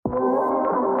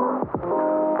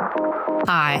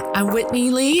Hi, I'm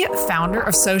Whitney Lee, founder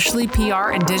of Sociallee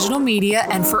PR and digital media,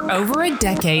 and for over a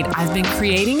decade, I've been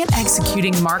creating and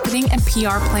executing marketing and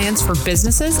PR plans for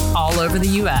businesses all over the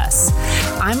U.S.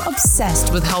 I'm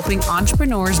obsessed with helping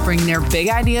entrepreneurs bring their big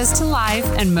ideas to life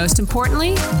and, most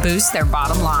importantly, boost their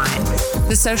bottom line.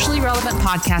 The Socially Relevant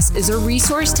Podcast is a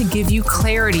resource to give you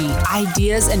clarity,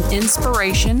 ideas, and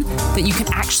inspiration that you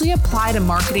can actually apply to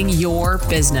marketing your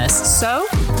business. So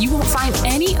you won't find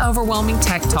any overwhelming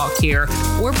tech talk here.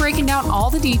 We're breaking down all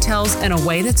the details in a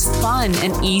way that's fun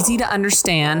and easy to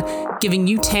understand, giving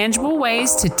you tangible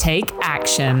ways to take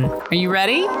action. Are you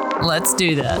ready? Let's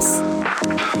do this.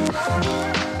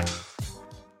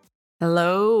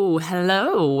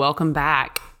 Hello. Welcome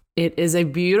back. It is a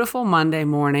beautiful Monday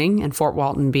morning in Fort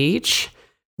Walton Beach.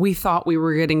 We thought we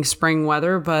were getting spring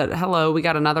weather, but hello, we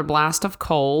got another blast of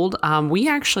cold. We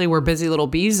actually were busy little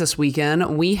bees this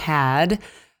weekend. We had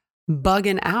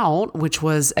Buggin' Out, which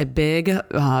was a big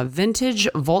vintage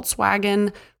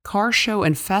Volkswagen car show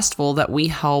and festival that we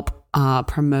help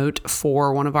promote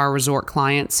for one of our resort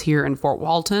clients here in Fort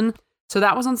Walton. So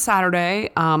that was on Saturday.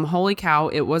 Holy cow,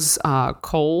 it was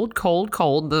cold.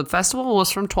 The festival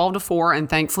was from 12 to 4, and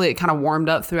thankfully it kind of warmed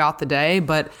up throughout the day.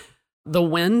 But the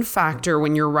wind factor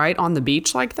when you're right on the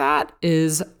beach like that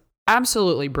is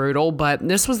absolutely brutal. But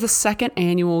this was the second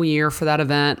annual year for that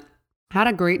event. Had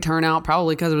a great turnout,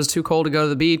 probably because it was too cold to go to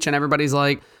the beach and everybody's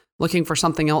like looking for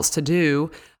something else to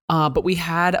do. But we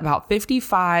had about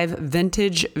 55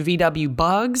 vintage VW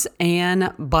bugs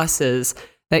and buses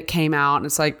that came out. And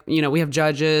it's like, we have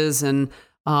judges and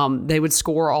they would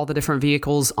score all the different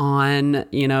vehicles on,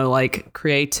 like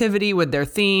creativity with their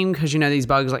theme. Because, these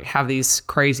bugs like have these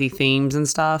crazy themes and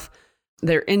stuff.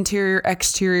 Their interior,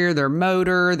 exterior, their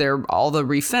motor, all the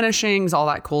refinishings, all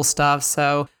that cool stuff.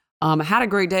 So I had a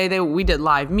great day. We did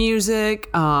live music.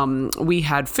 We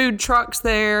had food trucks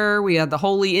there. We had the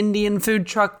Holy Indian food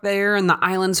truck there and the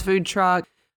Islands food truck.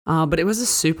 But it was a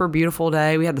super beautiful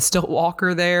day. We had the stilt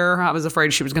walker there. I was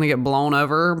afraid she was going to get blown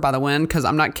over by the wind because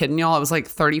I'm not kidding y'all. It was like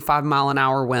 35 mile an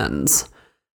hour winds.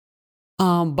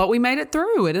 But we made it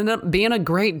through. It ended up being a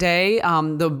great day.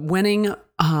 The winning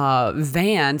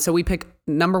van. So we pick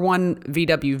number one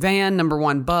VW van, number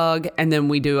one bug, and then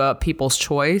we do a people's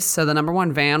choice. So the number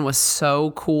one van was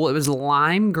so cool. It was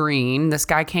lime green. This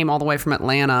guy came all the way from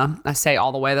Atlanta. I say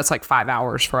all the way. That's like 5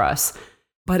 hours for us.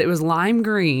 But it was lime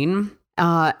green.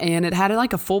 And it had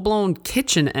like a full-blown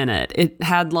kitchen in it. It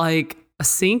had like a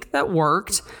sink that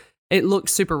worked. It looked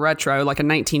super retro, like a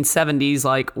 1970s,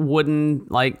 like wooden,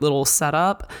 like little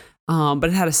setup. But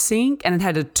it had a sink and it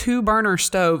had a 2-burner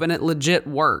stove and it legit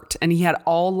worked. And he had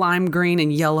all lime green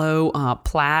and yellow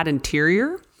plaid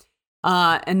interior.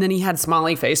 And then he had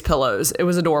smiley face pillows. It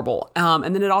was adorable.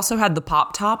 And then it also had the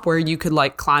pop top where you could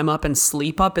like climb up and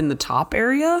sleep up in the top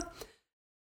area.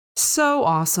 So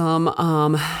awesome.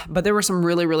 But there were some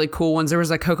really, really cool ones. There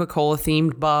was a Coca-Cola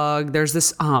themed bug. There's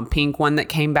this pink one that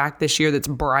came back this year that's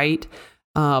bright.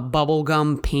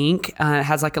 Bubblegum pink. It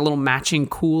has like a little matching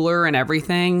cooler and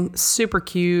everything. Super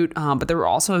cute. But there were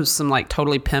also some like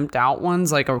totally pimped out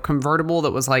ones, like a convertible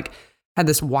that was like, had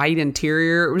this white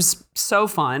interior. It was so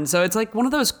fun. So it's like one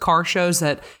of those car shows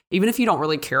that even if you don't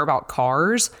really care about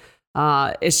cars,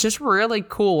 it's just really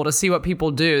cool to see what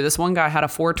people do. This one guy had a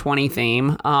 420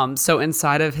 theme. So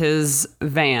inside of his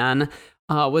van,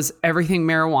 was everything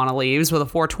marijuana leaves with a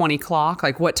 420 clock.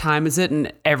 Like, what time is it?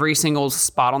 And every single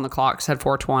spot on the clock said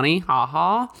 420.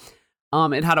 Ha.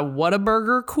 It had a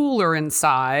Whataburger cooler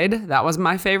inside. That was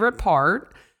my favorite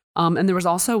part. And there was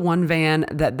also one van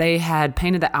that they had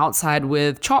painted the outside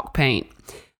with chalk paint.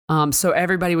 So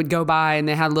everybody would go by and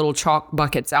they had little chalk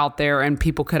buckets out there and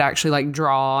people could actually like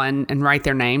draw and write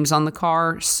their names on the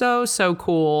car. So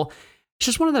cool. It's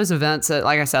just one of those events that,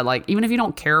 like I said, like even if you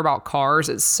don't care about cars,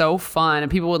 it's so fun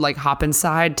and people would like hop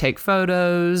inside, take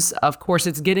photos. Of course,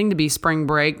 it's getting to be spring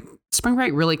break. Spring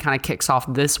break really kind of kicks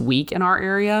off this week in our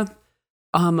area.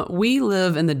 We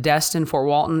live in the Destin, Fort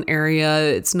Walton area.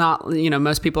 It's not,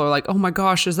 most people are like, oh my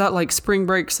gosh, is that like spring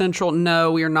break central?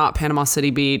 No, we are not Panama City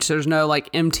Beach. There's no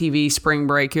like MTV spring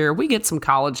break here. We get some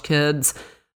college kids.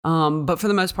 But for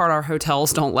the most part, our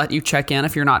hotels don't let you check in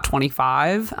if you're not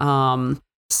 25.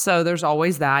 So there's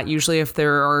always that. Usually if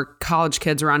there are college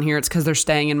kids around here, it's because they're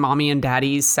staying in mommy and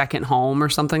daddy's second home or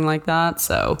something like that.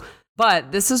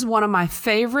 But this is one of my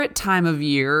favorite time of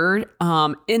year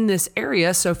in this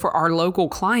area. So for our local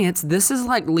clients, this is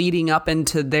like leading up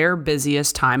into their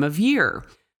busiest time of year.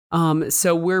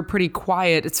 So we're pretty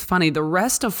quiet. It's funny. The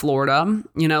rest of Florida,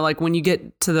 like when you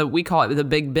get to we call it the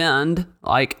Big Bend,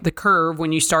 like the curve,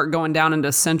 when you start going down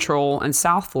into Central and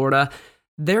South Florida,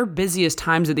 their busiest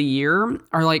times of the year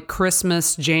are like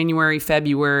Christmas, January,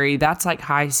 February. That's like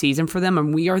high season for them.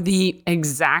 And we are the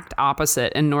exact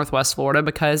opposite in Northwest Florida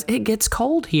because it gets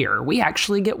cold here. We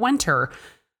actually get winter.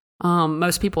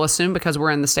 Most people assume because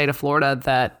we're in the state of Florida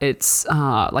that it's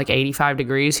like 85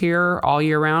 degrees here all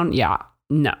year round. Yeah,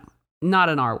 no, not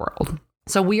in our world.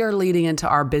 So we are leading into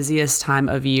our busiest time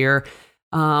of year.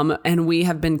 And we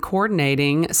have been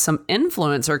coordinating some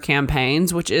influencer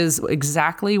campaigns, which is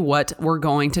exactly what we're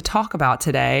going to talk about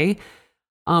today.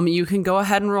 You can go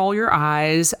ahead and roll your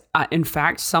eyes. In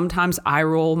fact, sometimes I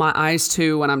roll my eyes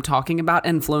too when I'm talking about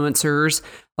influencers.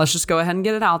 Let's just go ahead and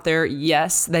get it out there.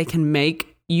 Yes, they can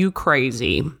make you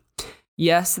crazy.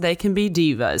 Yes, they can be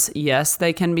divas. Yes,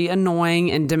 they can be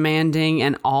annoying and demanding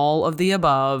and all of the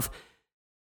above.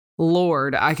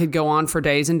 Lord, I could go on for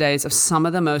days and days of some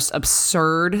of the most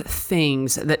absurd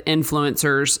things that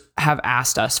influencers have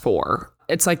asked us for.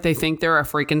 It's like they think they're a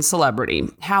freaking celebrity.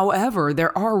 However,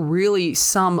 there are really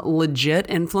some legit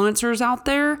influencers out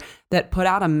there that put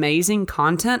out amazing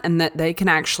content and that they can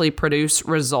actually produce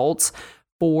results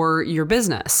for your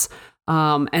business.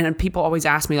 And people always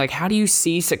ask me, like, how do you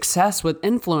see success with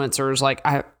influencers? Like,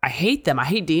 I hate them. I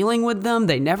hate dealing with them.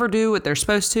 They never do what they're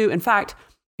supposed to. In fact,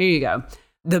 here you go.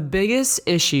 The biggest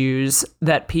issues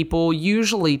that people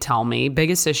usually tell me,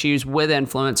 biggest issues with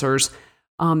influencers,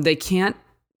 they can't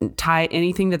tie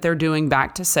anything that they're doing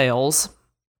back to sales.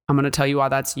 I'm going to tell you why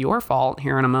that's your fault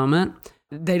here in a moment.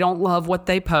 They don't love what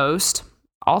they post.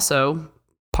 Also,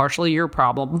 partially your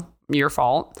problem, your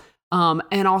fault.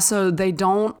 And also, they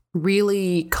don't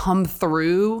really come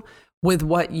through with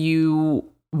what you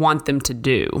want them to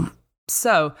do.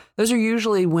 So those are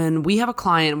usually when we have a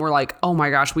client and we're like, oh my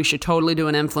gosh, we should totally do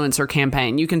an influencer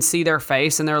campaign. You can see their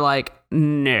face and they're like,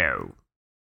 no,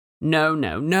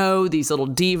 these little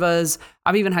divas.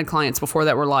 I've even had clients before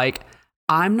that were like,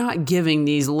 I'm not giving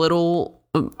these little,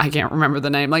 I can't remember the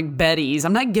name, like Betties.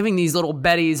 I'm not giving these little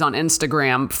Betties on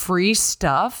Instagram free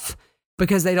stuff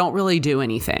because they don't really do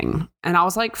anything. And I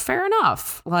was like, fair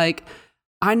enough. Like,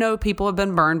 I know people have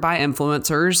been burned by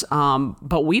influencers,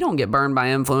 but we don't get burned by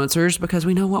influencers because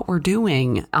we know what we're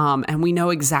doing, and we know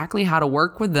exactly how to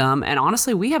work with them. And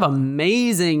honestly, we have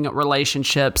amazing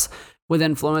relationships with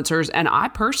influencers. And I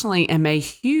personally am a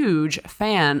huge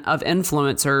fan of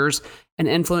influencers and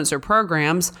influencer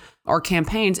programs or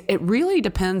campaigns. It really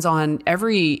depends on,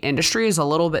 every industry is a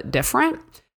little bit different.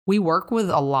 We work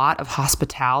with a lot of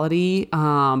hospitality,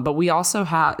 but we also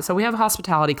have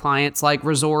hospitality clients like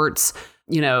resorts,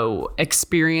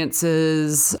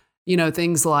 experiences,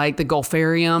 things like the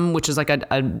Gulfarium, which is like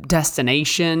a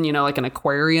destination, like an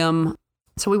aquarium.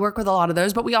 So we work with a lot of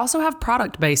those, but we also have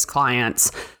product-based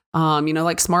clients,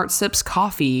 like Smart Sips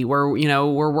Coffee, where,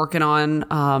 we're working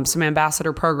on some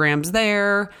ambassador programs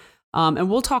there. And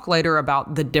we'll talk later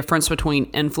about the difference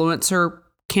between influencer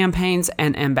campaigns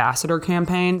and ambassador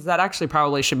campaigns. That actually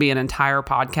probably should be an entire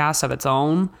podcast of its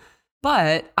own.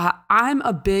 But I'm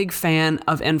a big fan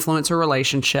of influencer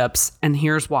relationships, and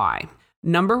here's why.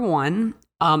 Number one,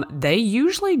 they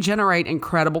usually generate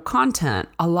incredible content.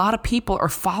 A lot of people are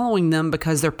following them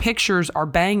because their pictures are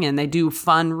banging. They do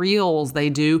fun reels,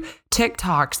 they do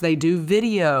TikToks, they do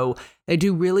video, they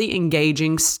do really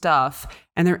engaging stuff,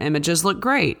 and their images look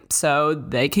great. So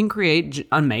they can create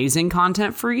amazing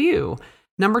content for you.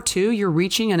 Number two, you're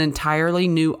reaching an entirely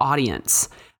new audience.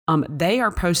 They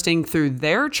are posting through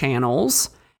their channels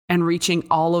and reaching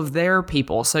all of their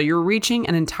people. So you're reaching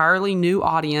an entirely new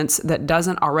audience that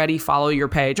doesn't already follow your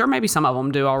page, or maybe some of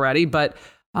them do already, but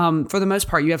for the most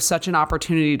part, you have such an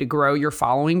opportunity to grow your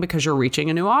following because you're reaching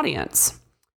a new audience.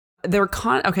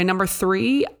 Number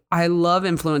three, I love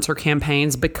influencer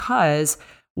campaigns because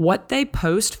what they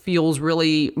post feels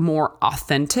really more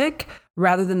authentic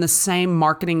rather than the same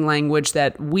marketing language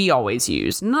that we always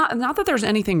use. Not that there's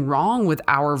anything wrong with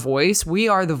our voice. We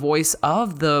are the voice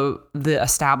of the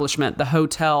establishment, the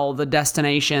hotel, the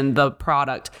destination, the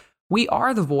product. We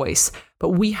are the voice, but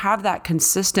we have that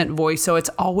consistent voice. So it's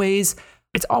always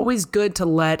good to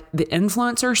let the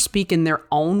influencer speak in their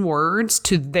own words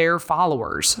to their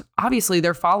followers. Obviously,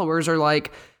 their followers are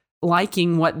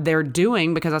liking what they're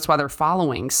doing because that's why they're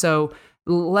following. So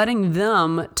letting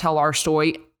them tell our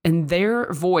story and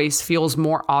their voice feels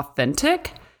more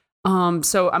authentic. Are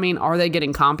they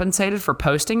getting compensated for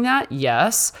posting that?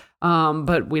 Yes.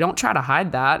 But we don't try to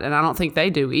hide that. And I don't think they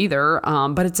do either.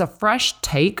 But it's a fresh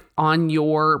take on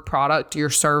your product, your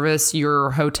service,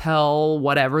 your hotel,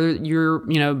 whatever your,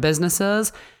 business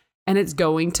is. And it's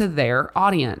going to their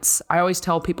audience. I always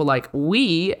tell people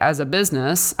we as a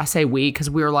business, I say we, because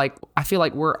I feel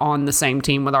like we're on the same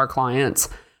team with our clients.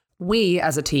 we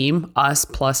as a team, us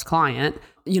plus client,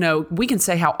 we can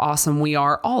say how awesome we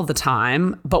are all the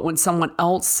time, but when someone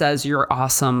else says you're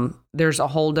awesome, there's a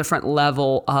whole different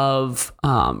level of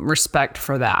respect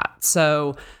for that.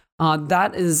 So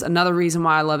that is another reason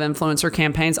why I love influencer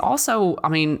campaigns. Also,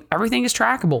 everything is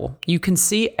trackable. You can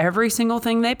see every single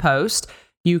thing they post.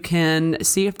 You can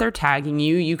see if they're tagging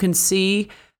you. You can see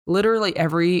literally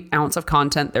every ounce of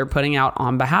content they're putting out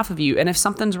on behalf of you. And if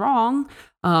something's wrong,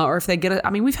 or if they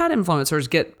get we've had influencers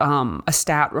get a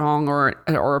stat wrong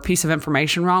or a piece of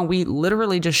information wrong. We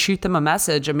literally just shoot them a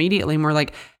message immediately. And we're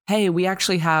like, hey, we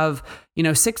actually have,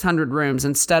 600 rooms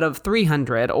instead of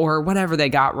 300 or whatever they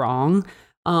got wrong.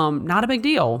 Not a big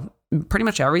deal. Pretty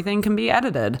much everything can be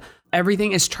edited.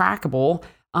 Everything is trackable.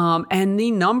 And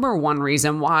the number one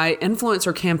reason why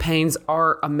influencer campaigns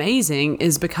are amazing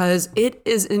is because it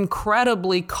is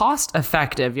incredibly cost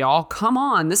effective, y'all. Come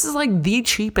on. This is like the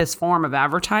cheapest form of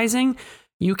advertising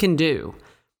you can do.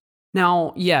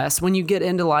 Now, yes, when you get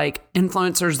into like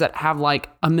influencers that have like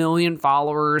 1 million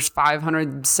followers,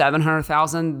 500,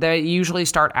 700,000, they usually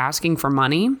start asking for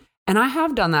money. And I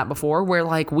have done that before where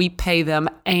like we pay them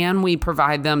and we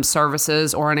provide them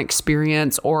services or an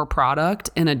experience or a product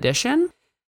in addition.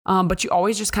 But you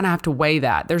always just kind of have to weigh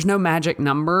that. There's no magic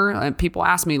number. People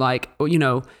ask me like,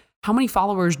 how many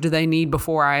followers do they need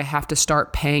before I have to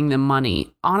start paying them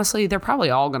money? Honestly, they're probably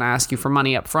all going to ask you for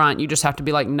money up front. You just have to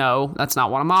be like, no, that's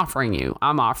not what I'm offering you.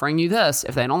 I'm offering you this.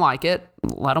 If they don't like it,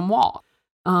 let them walk.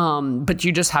 But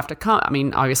you just have to come.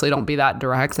 Obviously don't be that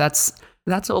direct. That's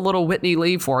a little Whitney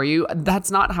Lee for you.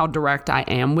 That's not how direct I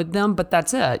am with them, but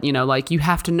that's it. You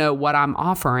have to know what I'm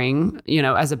offering,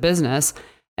 as a business.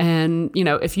 And,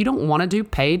 if you don't want to do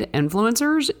paid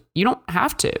influencers, you don't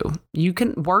have to. You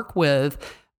can work with,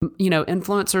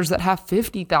 influencers that have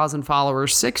 50,000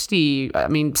 followers, 60,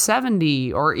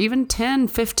 70, or even 10,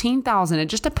 15,000. It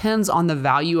just depends on the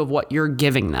value of what you're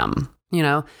giving them,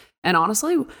 And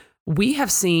honestly, we have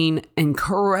seen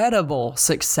incredible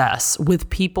success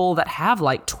with people that have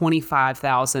like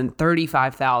 25,000,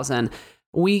 35,000.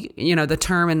 The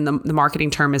term in the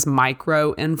marketing term is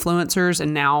micro influencers.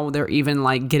 And now they're even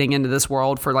like getting into this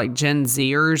world for like Gen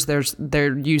Zers.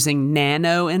 They're using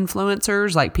nano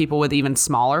influencers, like people with even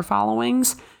smaller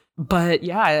followings. But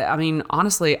yeah,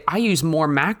 honestly, I use more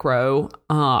macro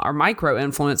or micro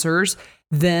influencers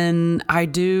than I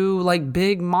do like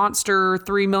big monster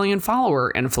 3 million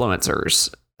follower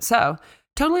influencers. So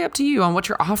totally up to you on what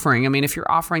you're offering. If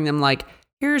you're offering them like,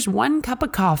 here's 1 cup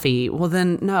of coffee. Well,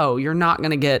 then no, you're not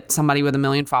going to get somebody with 1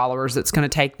 million followers that's going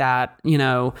to take that,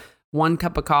 1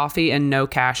 cup of coffee and no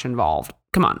cash involved.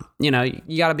 Come on.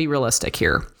 You got to be realistic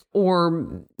here.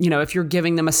 Or, if you're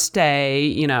giving them a stay,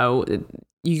 you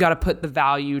got to put the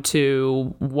value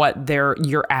to what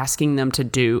you're asking them to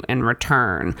do in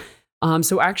return.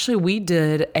 So actually we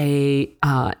did a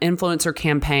influencer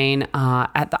campaign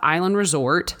at the Island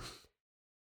Resort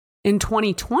in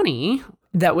 2020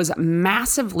 that was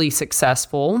massively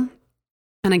successful.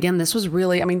 And again, this was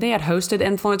really, they had hosted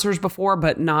influencers before,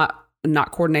 but not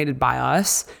coordinated by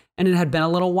us. And it had been a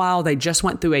little while. They just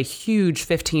went through a huge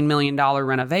 $15 million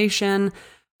renovation.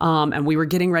 And we were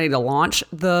getting ready to launch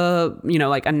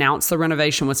announce the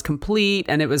renovation was complete.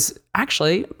 And it was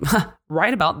actually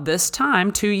right about this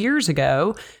time, 2 years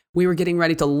ago, we were getting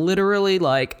ready to literally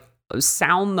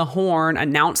sound the horn,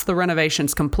 announce the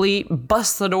renovation's complete,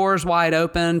 bust the doors wide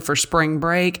open for spring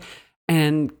break,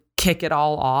 and kick it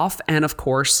all off. And of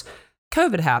course,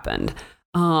 COVID happened.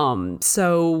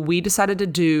 So we decided to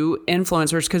do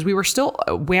influencers because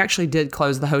we actually did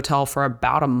close the hotel for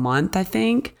about a month, I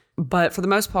think. But for the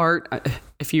most part,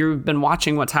 if you've been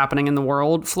watching what's happening in the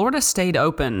world, Florida stayed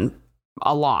open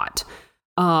a lot.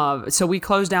 So we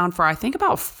closed down for, I think,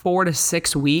 about 4 to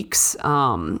 6 weeks.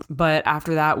 But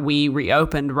after that, we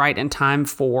reopened right in time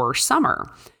for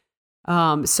summer.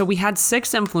 So we had 6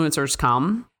 influencers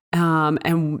come.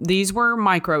 And these were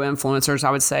micro influencers,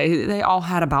 I would say. They all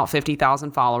had about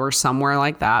 50,000 followers, somewhere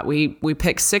like that. We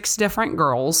picked 6 different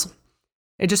girls.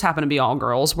 It just happened to be all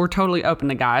girls. We're totally open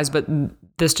to guys, but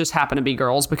this just happened to be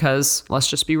girls because, let's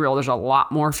just be real, there's a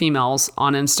lot more females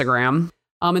on Instagram.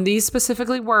 And these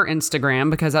specifically were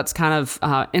Instagram because that's kind of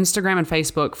Instagram and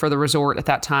Facebook for the resort at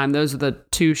that time. Those are the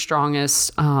 2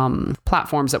 strongest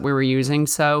platforms that we were using.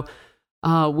 So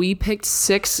we picked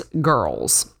 6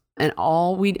 girls, and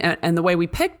and the way we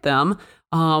picked them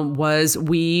was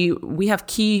we have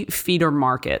key feeder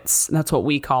markets. That's what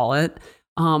we call it.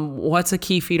 What's a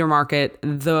key feeder market?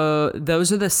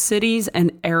 Those are the cities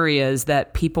and areas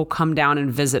that people come down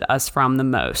and visit us from the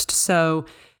most. So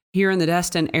Here in the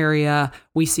Destin area,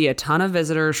 we see a ton of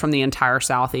visitors from the entire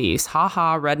Southeast.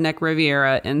 Ha, Redneck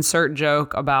Riviera, insert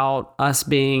joke about us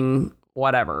being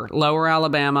whatever, Lower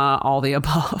Alabama, all the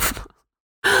above.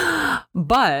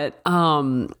 But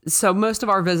so most of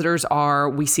our visitors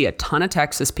we see a ton of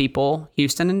Texas people,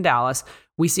 Houston and Dallas.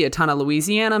 We see a ton of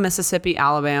Louisiana, Mississippi,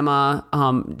 Alabama,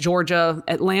 Georgia.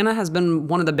 Atlanta has been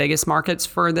one of the biggest markets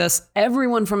for this.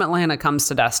 Everyone from Atlanta comes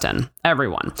to Destin.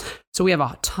 Everyone. So we have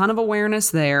a ton of awareness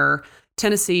there.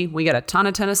 Tennessee, we get a ton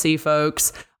of Tennessee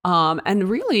folks. And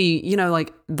really,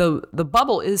 like the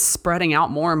bubble is spreading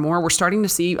out more and more. We're starting to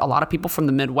see a lot of people from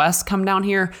the Midwest come down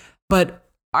here. But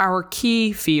our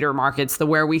key feeder markets,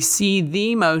 where we see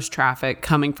the most traffic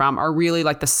coming from, are really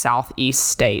like the Southeast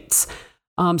states.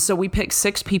 So we pick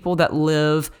 6 people that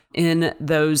live in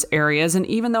those areas. And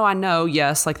even though I know,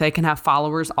 yes, like they can have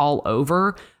followers all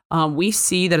over, we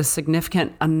see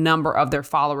that a number of their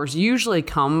followers usually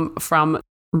come from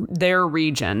their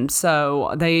region.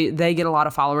 So they get a lot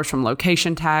of followers from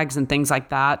location tags and things like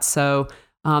that. So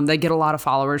they get a lot of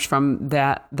followers from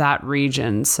that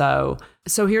region. So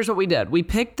here's what we did. We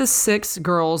picked the 6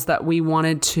 girls that we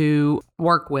wanted to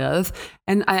work with.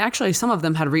 And some of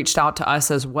them had reached out to us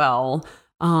as well.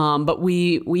 But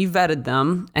we vetted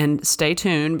them, and stay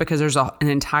tuned because there's an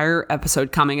entire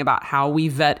episode coming about how we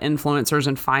vet influencers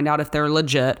and find out if they're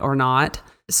legit or not.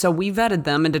 So we vetted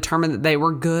them and determined that they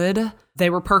were good.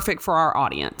 They were perfect for our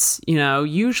audience.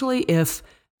 Usually if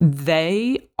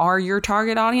they are your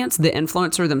target audience, the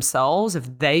influencer themselves,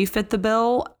 if they fit the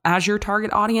bill as your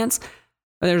target audience,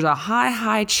 there's a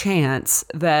high chance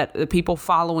that the people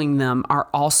following them are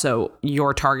also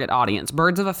your target audience.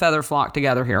 Birds of a feather flock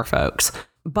together here, folks.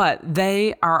 But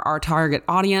they are our target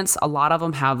audience. A lot of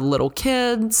them have little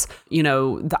kids.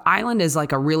 The island is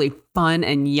like a really fun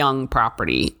and young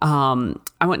property. I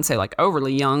wouldn't say like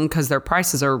overly young because their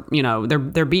prices are, they're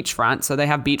beachfront. So they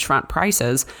have beachfront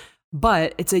prices.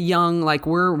 But it's a young, like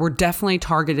we're definitely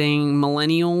targeting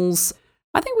millennials.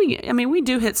 I think we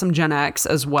do hit some Gen X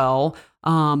as well.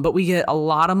 But we get a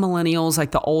lot of millennials,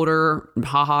 like the older,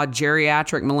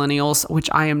 geriatric millennials, which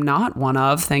I am not one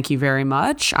of. Thank you very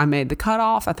much. I made the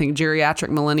cutoff. I think geriatric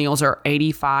millennials are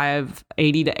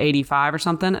 80 to 85 or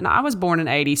something. And I was born in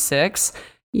 86.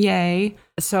 Yay.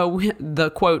 So the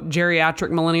quote,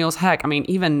 geriatric millennials, heck,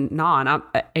 even I'm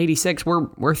 86,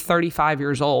 we're 35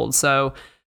 years old. So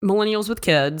millennials with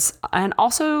kids, and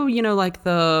also, like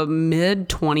the mid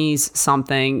 20s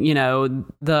something,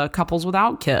 the couples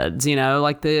without kids,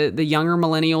 like the younger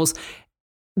millennials.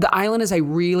 The island is a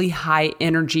really high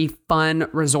energy, fun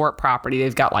resort property.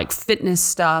 They've got like fitness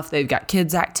stuff. They've got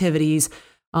kids activities.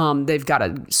 They've got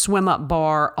a swim up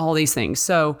bar, all these things.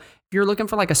 So if you're looking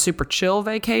for like a super chill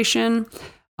vacation,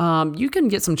 you can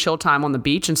get some chill time on the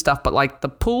beach and stuff, but like the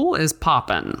pool is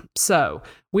popping. So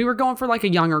we were going for like a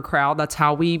younger crowd. That's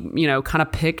how we, kind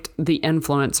of picked the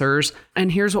influencers.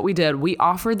 And here's what we did. We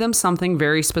offered them something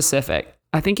very specific.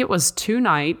 I think it was 2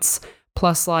 nights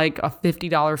plus like a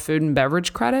 $50 food and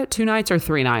beverage credit. 2 nights or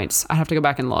 3 nights. I have to go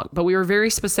back and look. But we were very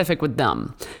specific with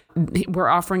them. We're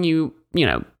offering you,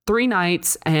 3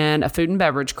 nights and a food and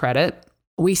beverage credit.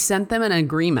 We sent them an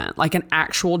agreement, like an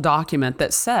actual document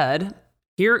that said,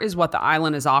 here is what the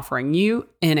island is offering you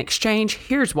in exchange.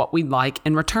 Here's what we'd like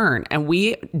in return. And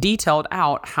we detailed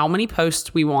out how many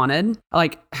posts we wanted,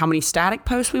 like how many static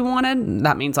posts we wanted.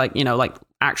 That means like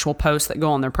actual posts that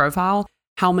go on their profile,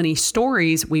 how many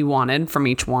stories we wanted from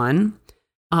each one,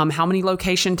 how many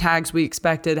location tags we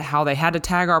expected, how they had to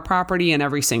tag our property and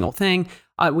every single thing.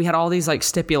 We had all these like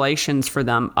stipulations for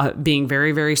them, being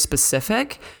very, very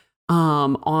specific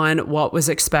on what was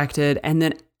expected. And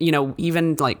then,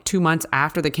 even like 2 months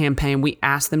after the campaign, we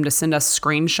asked them to send us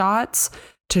screenshots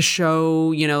to show,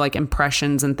 like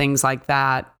impressions and things like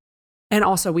that. And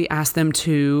also we asked them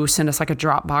to send us like a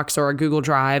Dropbox or a Google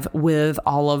Drive with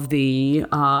all of the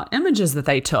images that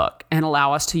they took and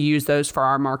allow us to use those for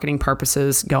our marketing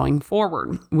purposes going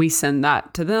forward. We send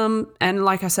that to them. And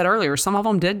like I said earlier, some of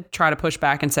them did try to push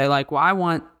back and say like, well, I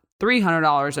want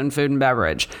 $300 in food and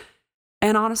beverage.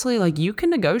 And honestly, like you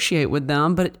can negotiate with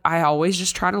them, but I always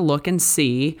just try to look and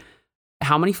see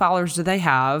how many followers do they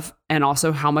have and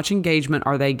also how much engagement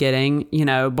are they getting,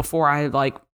 before I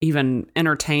like even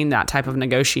entertain that type of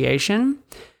negotiation.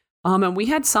 And we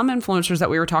had some influencers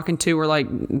that we were talking to were like,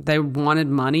 they wanted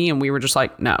money and we were just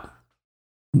like, no,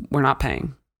 we're not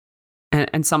paying.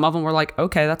 And some of them were like,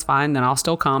 okay, that's fine. Then I'll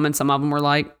still come. And some of them were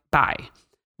like, bye.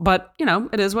 But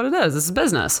it is what it is. This is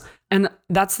business. And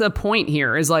that's the point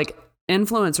here is like,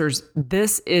 influencers,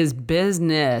 this is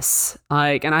business.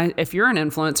 Like, and if you're an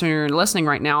influencer and you're listening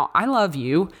right now, I love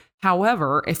you.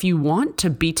 However, if you want to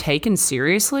be taken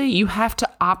seriously, you have to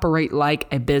operate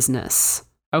like a business.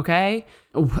 Okay.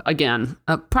 Again,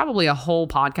 probably a whole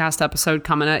podcast episode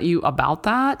coming at you about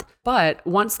that. But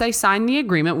once they signed the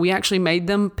agreement, we actually made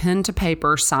them pen to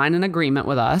paper, sign an agreement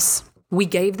with us. We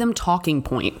gave them talking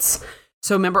points.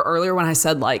 So remember earlier when I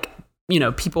said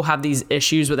people have these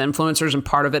issues with influencers and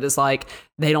part of it is like,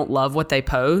 they don't love what they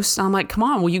post. I'm like, come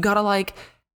on, well, you got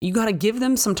to give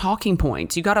them some talking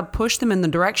points. You got to push them in the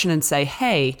direction and say,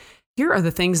 hey, here are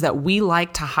the things that we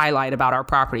like to highlight about our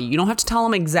property. You don't have to tell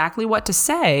them exactly what to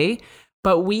say,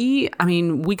 but we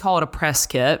call it a press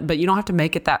kit, but you don't have to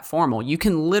make it that formal. You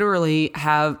can literally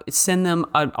send them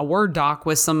a Word doc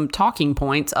with some talking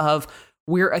points of,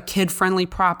 we're a kid-friendly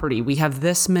property. We have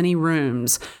this many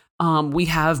rooms. We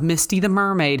have Misty the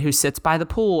Mermaid who sits by the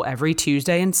pool every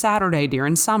Tuesday and Saturday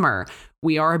during summer.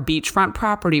 We are a beachfront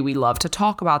property. We love to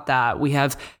talk about that. We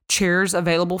have chairs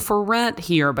available for rent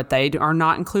here, but they are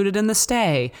not included in the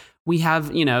stay. We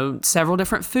have, several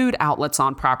different food outlets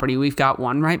on property. We've got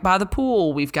one right by the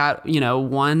pool. We've got,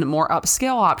 one more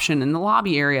upscale option in the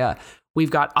lobby area. We've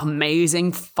got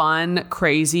amazing, fun,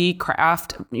 crazy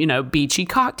craft, beachy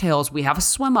cocktails. We have a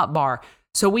swim up bar.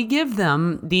 So we give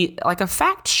them a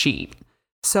fact sheet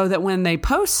so that when they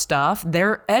post stuff,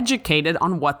 they're educated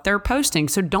on what they're posting.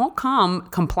 So don't come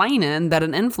complaining that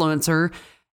an influencer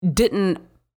didn't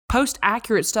post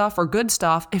accurate stuff or good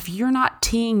stuff if you're not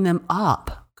teeing them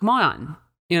up. Come on,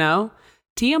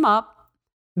 tee them up,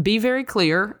 be very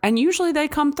clear, and usually they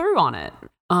come through on it.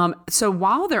 So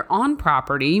while they're on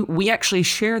property, we actually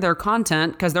share their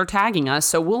content because they're tagging us.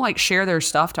 So we'll share their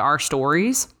stuff to our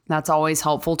stories. That's always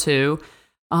helpful too.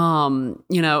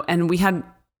 And we had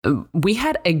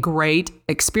a great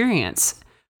experience.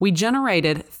 We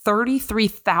generated almost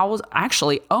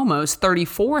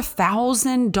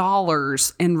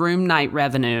 $34,000 in room night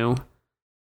revenue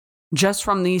just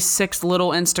from these 6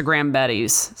 little Instagram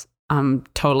Bettys. I'm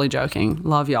totally joking.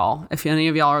 Love y'all. If any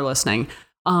of y'all are listening.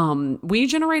 We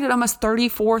generated almost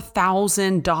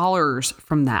 $34,000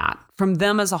 from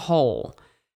them as a whole.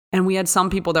 And we had some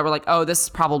people that were like, oh, this is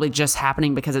probably just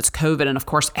happening because it's COVID. And of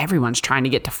course, everyone's trying to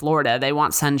get to Florida. They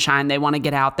want sunshine. They want to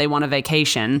get out. They want a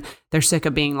vacation. They're sick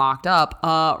of being locked up.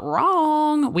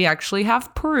 Wrong. We actually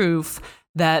have proof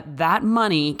that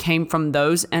money came from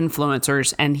those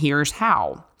influencers. And here's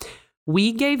how.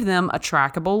 We gave them a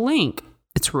trackable link.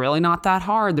 It's really not that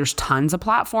hard. There's tons of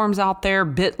platforms out there,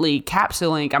 Bitly,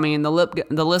 CapsuLink.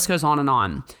 The list goes on and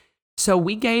on. So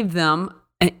we gave them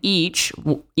each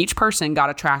person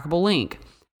got a trackable link.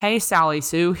 Hey, Sally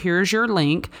Sue, here's your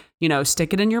link.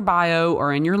 Stick it in your bio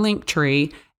or in your link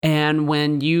tree. And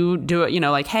when you do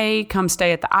it, hey, come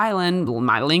stay at the island.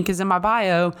 My link is in my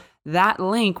bio. That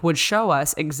link would show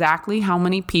us exactly how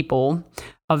many people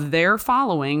of their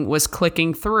following was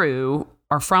clicking through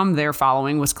or from their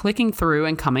following was clicking through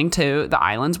and coming to the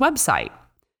island's website.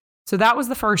 So that was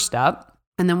the first step.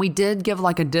 And then we did give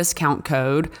a discount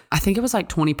code. I think it was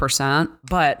 20%,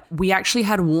 but we actually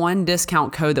had one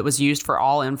discount code that was used for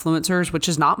all influencers, which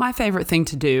is not my favorite thing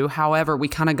to do. However, we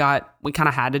kind of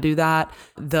had to do that.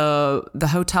 The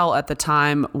hotel at the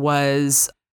time was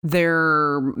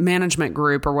their management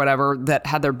group or whatever that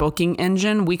had their booking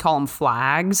engine. We call them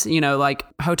flags,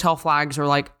 hotel flags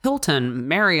are Hilton,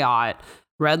 Marriott,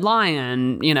 Red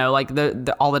Lion,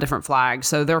 all the different flags.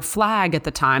 So their flag at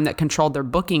the time that controlled their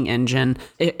booking engine,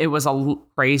 it was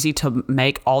crazy to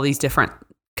make all these different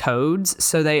codes.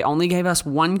 So they only gave us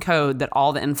one code that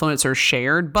all the influencers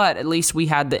shared, but at least we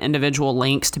had the individual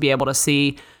links to be able to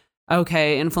see,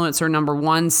 okay, influencer number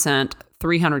 1 sent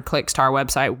 300 clicks to our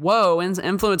website. Whoa,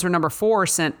 influencer number 4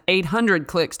 sent 800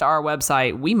 clicks to our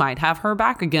website. We might have her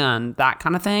back again, that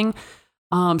kind of thing.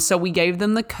 So we gave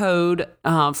them the code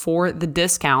for the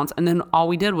discounts. And then all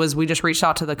we did was we just reached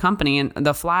out to the company and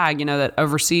the flag, that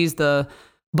oversees the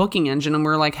booking engine. And we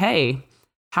were like, hey,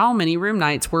 how many room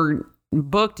nights were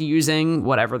booked using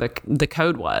whatever the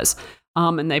code was?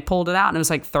 And they pulled it out and it was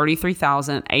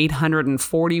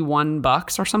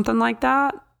 $33,841 or something like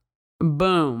that.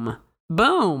 Boom.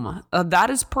 That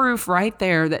is proof right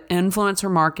there that influencer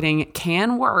marketing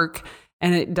can work.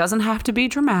 And it doesn't have to be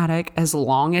dramatic as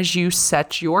long as you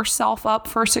set yourself up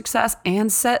for success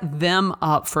and set them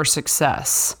up for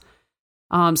success.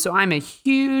 So I'm a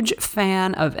huge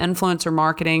fan of influencer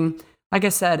marketing. Like I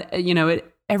said,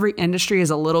 every industry is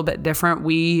a little bit different.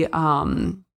 We've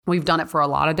done it for a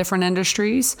lot of different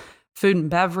industries, food and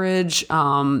beverage,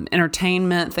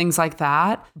 entertainment, things like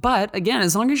that. But again,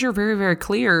 as long as you're very, very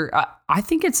clear, I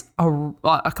think it's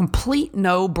a complete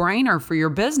no-brainer for your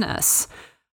business.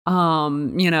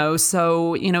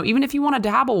 So, even if you want to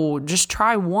dabble, just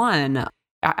try one.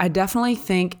 I definitely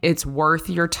think it's worth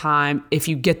your time if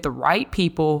you get the right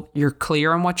people, you're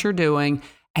clear on what you're doing,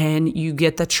 and you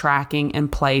get the tracking in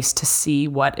place to see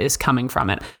what is coming from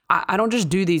it. I don't just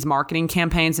do these marketing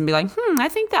campaigns and be like, I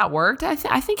think that worked. I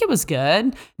think it was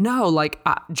good. No, like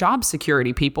job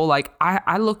security people, like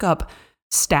I look up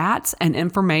stats and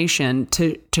information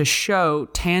to show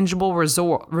tangible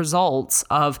results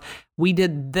of we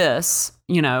did this,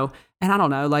 and I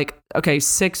don't know, like, okay,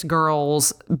 6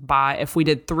 girls if we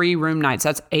did 3 room nights,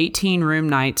 that's 18 room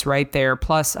nights right there,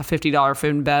 plus a $50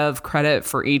 food and bev credit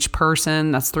for each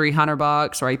person. That's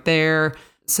 $300 right there.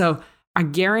 So I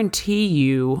guarantee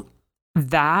you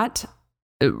that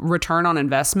return on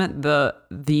investment,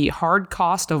 the hard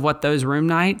cost of what those room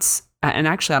nights, and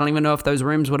actually I don't even know if those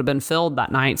rooms would have been filled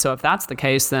that night. So if that's the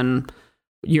case, then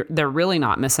they're really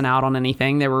not missing out on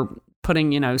anything. They were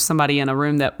putting, somebody in a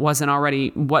room that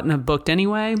wouldn't have booked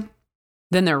anyway,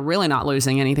 then they're really not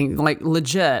losing anything. Like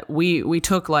legit, we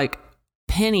took like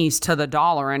pennies to the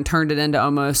dollar and turned it into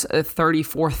almost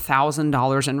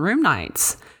 $34,000 in room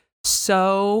nights.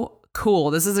 So cool.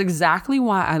 This is exactly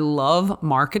why I love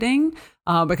marketing,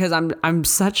 because I'm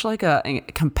such like a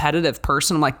competitive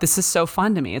person. I'm like, this is so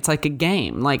fun to me. It's like a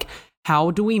game. Like,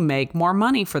 how do we make more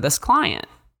money for this client?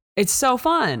 It's so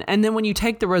fun. And then when you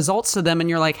take the results to them and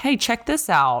you're like, hey, check this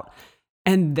out,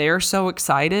 and they're so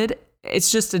excited, it's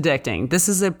just addicting. This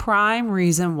is a prime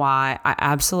reason why I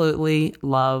absolutely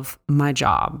love my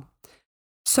job.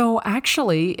 So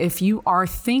actually, if you are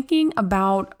thinking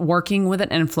about working with an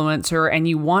influencer and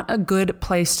you want a good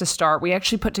place to start, we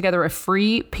actually put together a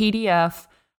free PDF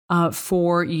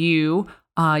for you.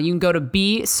 You can go to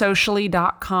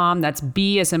Sociallee.com. That's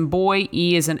B as in boy,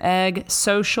 E as in egg,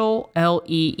 social,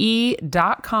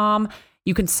 LEE.com.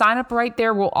 You can sign up right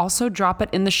there. We'll also drop it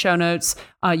in the show notes.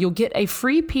 You'll get a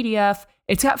free PDF.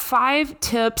 It's got 5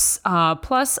 tips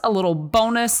plus a little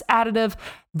bonus additive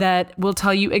that will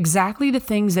tell you exactly the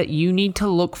things that you need to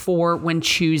look for when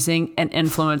choosing an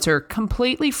influencer.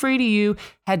 Completely free to you.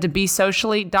 Head to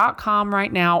Sociallee.com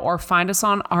right now or find us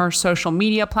on our social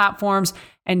media platforms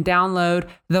and download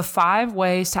the 5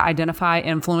 ways to identify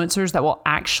influencers that will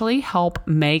actually help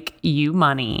make you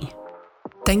money.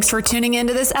 Thanks for tuning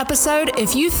into this episode.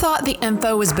 If you thought the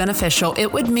info was beneficial,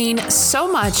 it would mean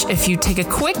so much if you take a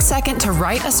quick second to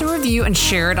write us a review and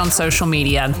share it on social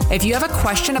media. If you have a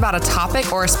question about a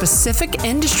topic or a specific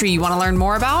industry you want to learn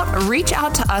more about, reach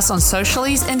out to us on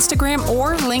Sociallee's Instagram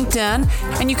or LinkedIn.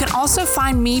 And you can also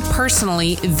find me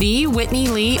personally, the Whitney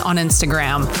Lee, on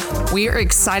Instagram. We are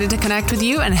excited to connect with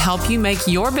you and help you make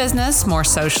your business more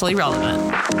socially relevant.